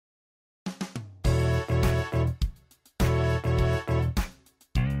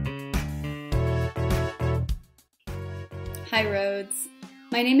Hi Rhodes.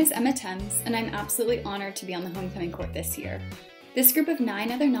 My name is Emma Thames, and I'm absolutely honored to be on the homecoming court this year. This group of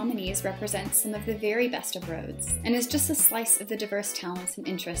 9 other nominees represents some of the very best of Rhodes, and is just a slice of the diverse talents and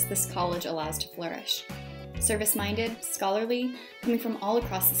interests this college allows to flourish. Service-minded, scholarly, coming from all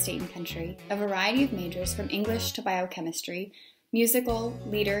across the state and country, a variety of majors from English to biochemistry, musical,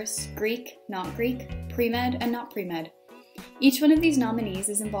 leaders, Greek, not Greek, pre-med, and not pre-med. Each one of these nominees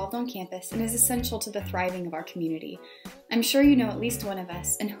is involved on campus and is essential to the thriving of our community. I'm sure you know at least one of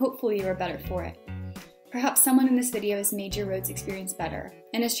us, and hopefully you are better for it. Perhaps someone in this video has made your Rhodes experience better,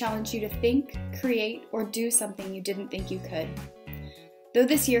 and has challenged you to think, create, or do something you didn't think you could. Though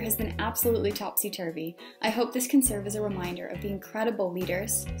this year has been absolutely topsy-turvy, I hope this can serve as a reminder of the incredible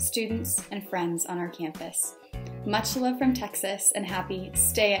leaders, students, and friends on our campus. Much love from Texas, and happy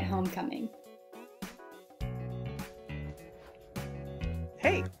Stay at Homecoming.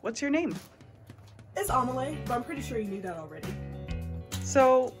 Hey, what's your name? It's Amelie, but I'm pretty sure you knew that already.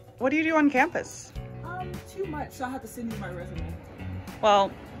 So, what do you do on campus? Too much, so I have to send you my resume. Well,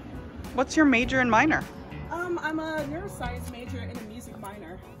 what's your major and minor? I'm a neuroscience major and a music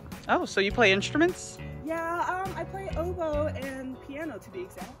minor. Oh, so you play instruments? Yeah, I play oboe and piano to be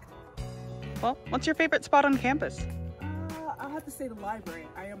exact. Well, what's your favorite spot on campus? I'll have to say the library.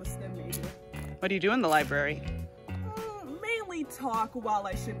 I am a STEM major. What do you do in the library? Mainly talk while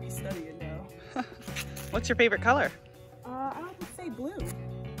I should be studying though. What's your favorite color? I have to say blue.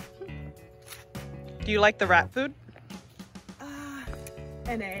 Do you like the rat food?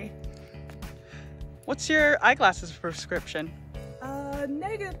 NA. What's your eyeglasses prescription?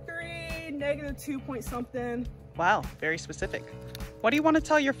 -3, -2 point something. Wow, very specific. What do you want to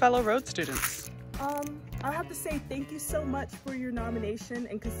tell your fellow Rhodes students? I have to say thank you so much for your nomination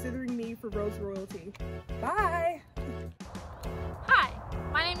and considering me for Rhodes royalty. Bye! Hi,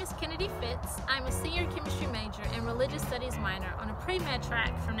 my name is Kennedy Fitz. I'm a senior chemistry major and religious studies minor on a pre-med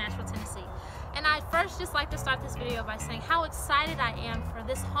track from Nashville, Tennessee. And I'd first just like to start this video by saying how excited I am for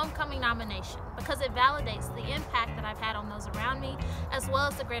this homecoming nomination because it validates the impact that I've had on those around me as well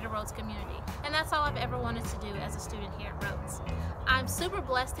as the greater Rhodes community. And that's all I've ever wanted to do as a student here at Rhodes. I'm super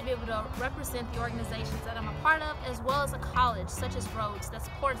blessed to be able to represent the organizations that I'm a part of as well as a college such as Rhodes that's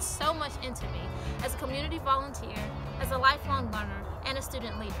poured so much into me as a community volunteer, as a lifelong learner, and a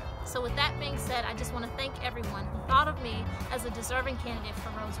student leader. So with that being said, I just want to thank everyone who thought of me as a deserving candidate for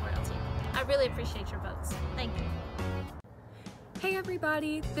Rhodes royalty. I really appreciate your votes. Thank you. Hey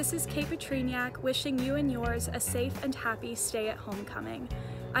everybody, this is Kate Petriniak wishing you and yours a safe and happy stay at homecoming.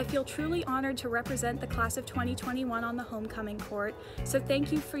 I feel truly honored to represent the class of 2021 on the homecoming court, so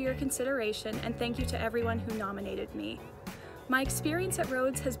thank you for your consideration and thank you to everyone who nominated me. My experience at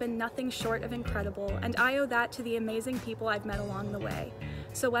Rhodes has been nothing short of incredible, and I owe that to the amazing people I've met along the way.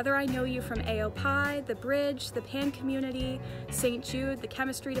 So whether I know you from AOPI, the Bridge, the PAN community, St. Jude, the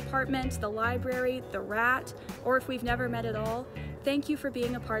chemistry department, the library, the RAT, or if we've never met at all, thank you for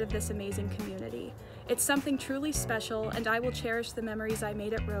being a part of this amazing community. It's something truly special, and I will cherish the memories I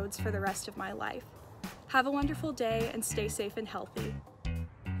made at Rhodes for the rest of my life. Have a wonderful day and stay safe and healthy.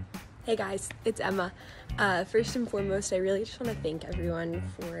 Hey guys, it's Emma. First and foremost, I really just want to thank everyone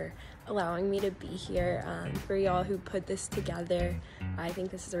for allowing me to be here. For y'all who put this together, I think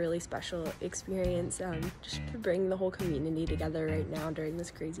this is a really special experience, just to bring the whole community together right now during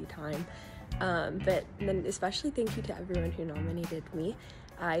this crazy time. But then especially thank you to everyone who nominated me.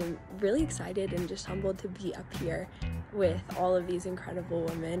 I'm really excited and just humbled to be up here with all of these incredible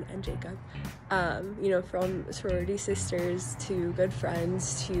women and Jacob. You know, from sorority sisters to good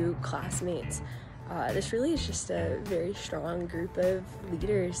friends to classmates. This really is just a very strong group of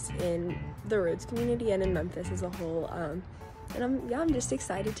leaders in the Rhodes community and in Memphis as a whole. And I'm just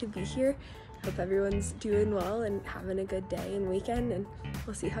excited to be here. Hope everyone's doing well and having a good day and weekend, and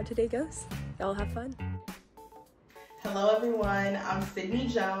we'll see how today goes. Y'all have fun. Hello everyone, I'm Sydney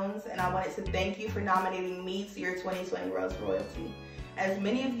Jones, and I wanted to thank you for nominating me to your 2020 Rhodes royalty. As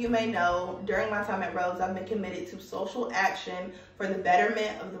many of you may know, during my time at Rhodes, I've been committed to social action for the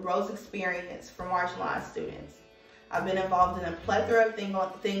betterment of the Rhodes experience for marginalized students. I've been involved in a plethora of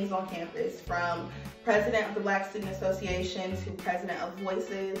things on campus, from president of the Black Student Association to president of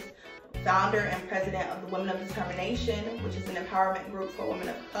Voices, founder and president of the Women of Determination, which is an empowerment group for women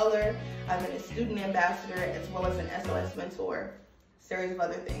of color. I've been a student ambassador as well as an SOS mentor, a series of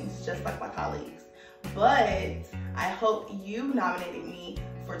other things, just like my colleagues. But I hope you nominated me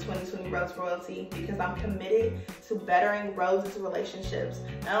for 2020 Rhodes royalty because I'm committed to bettering Rhodes' relationships,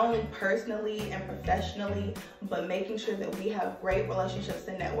 not only personally and professionally, but making sure that we have great relationships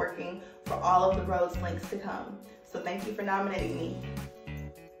and networking for all of the Rhodes links to come. So thank you for nominating me.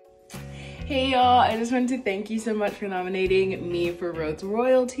 Hey y'all, I just wanted to thank you so much for nominating me for Rhodes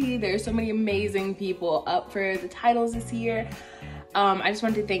Royalty. There's so many amazing people up for the titles this year. I just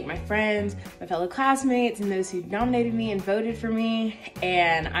wanted to thank my friends, my fellow classmates, and those who nominated me and voted for me.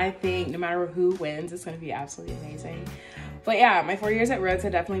 And I think no matter who wins, it's gonna be absolutely amazing. But yeah, my 4 years at Rhodes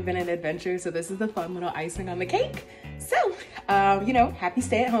have definitely been an adventure, so this is the fun little icing on the cake. So, you know, happy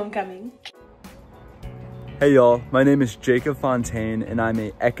stay at homecoming. Hey y'all, my name is Jacob Fontaine and I'm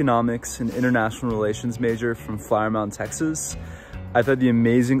an economics and international relations major from Flower Mound, Texas. I've had the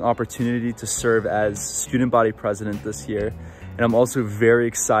amazing opportunity to serve as student body president this year, and I'm also very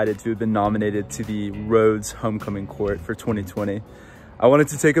excited to have been nominated to the Rhodes Homecoming Court for 2020. I wanted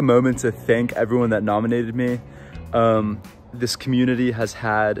to take a moment to thank everyone that nominated me. This community has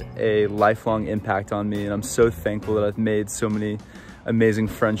had a lifelong impact on me, and I'm so thankful that I've made so many amazing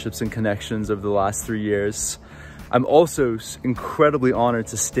friendships and connections over the last 3 years. I'm also incredibly honored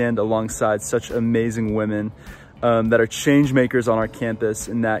to stand alongside such amazing women that are change makers on our campus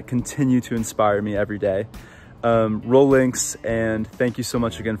and that continue to inspire me every day. Roll links, and thank you so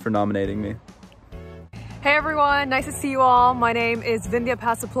much again for nominating me. Hey everyone, nice to see you all. My name is Vindhya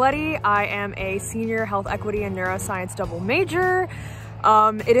Pasapaletti. I am a senior health equity and neuroscience double major.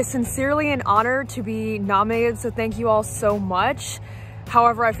 It is sincerely an honor to be nominated, so thank you all so much.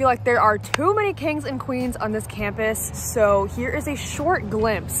 However, I feel like there are too many kings and queens on this campus, so here is a short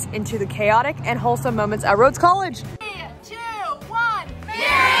glimpse into the chaotic and wholesome moments at Rhodes College. 3, 2, 1,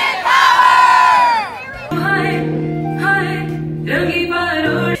 Period Power! Like, wait,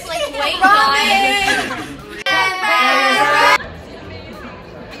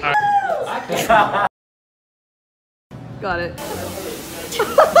 Got it.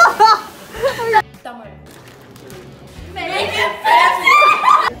 Make it fancy!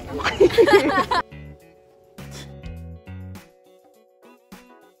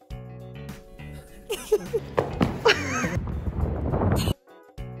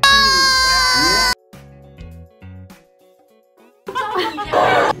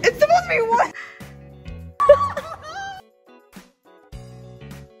 It's supposed to be one.